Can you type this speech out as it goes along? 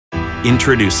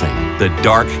Introducing the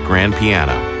Dark Grand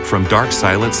Piano from Dark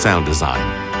Silent Sound Design.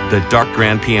 The Dark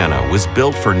Grand Piano was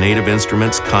built for Native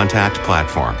Instruments' Kontakt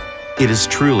platform. It is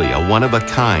truly a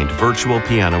one-of-a-kind virtual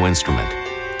piano instrument.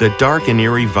 The dark and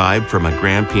eerie vibe from a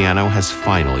grand piano has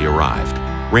finally arrived,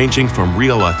 ranging from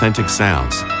real authentic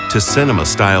sounds to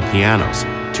cinema-style pianos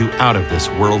to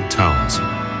out-of-this-world tones.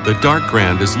 The Dark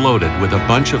Grand is loaded with a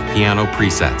bunch of piano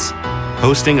presets,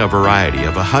 hosting a variety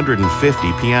of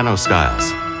 150 piano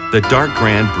styles. The Dark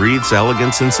Grand breathes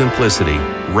elegance and simplicity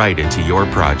right into your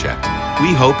project.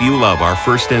 We hope you love our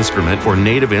first instrument for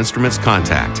Native Instruments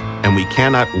Kontakt, and we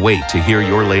cannot wait to hear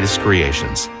your latest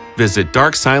creations. Visit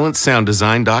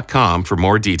darksilentsounddesign.com for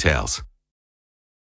more details.